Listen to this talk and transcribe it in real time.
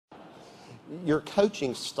your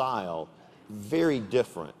coaching style very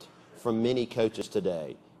different from many coaches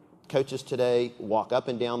today. Coaches today walk up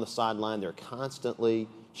and down the sideline. They're constantly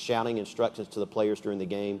shouting instructions to the players during the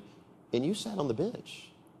game. And you sat on the bench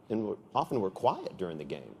and often were quiet during the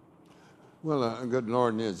game. Well, a good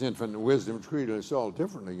Lord in His infinite wisdom treated us all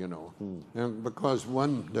differently, you know. And because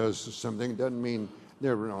one does something doesn't mean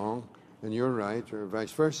they're wrong and you're right, or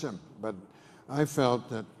vice versa. But I felt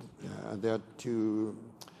that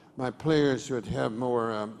my players would have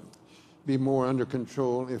more, be more under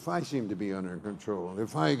control if I seem to be under control.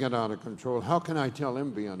 If I get out of control, how can I tell them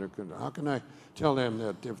to be under control? How can I tell them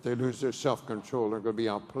that if they lose their self-control, they're going to be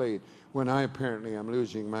outplayed when I apparently am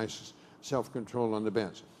losing my self-control on the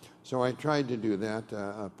bench? So I tried to do that.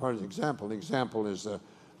 Part of the example. The example is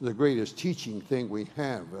the greatest teaching thing we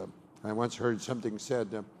have. I once heard something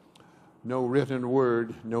said, no written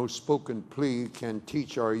word, no spoken plea can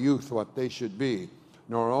teach our youth what they should be,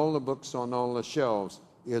 nor all the books on all the shelves.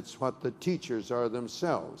 It's what the teachers are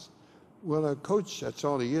themselves. Well, a coach, that's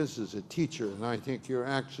all he is a teacher, and I think your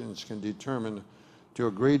actions can determine to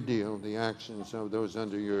a great deal the actions of those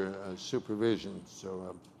under your supervision.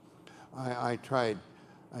 So I tried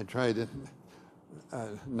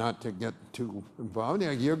not to get too involved.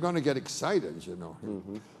 You're going to get excited, you know.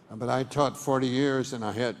 But I taught 40 years, and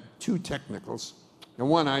I had 2 technicals, and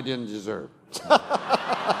one I didn't deserve.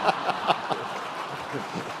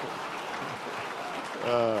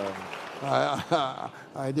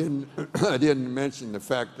 I didn't mention the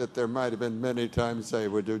fact that there might have been many times I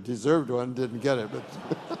would have deserved one, didn't get it,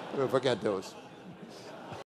 but forget those.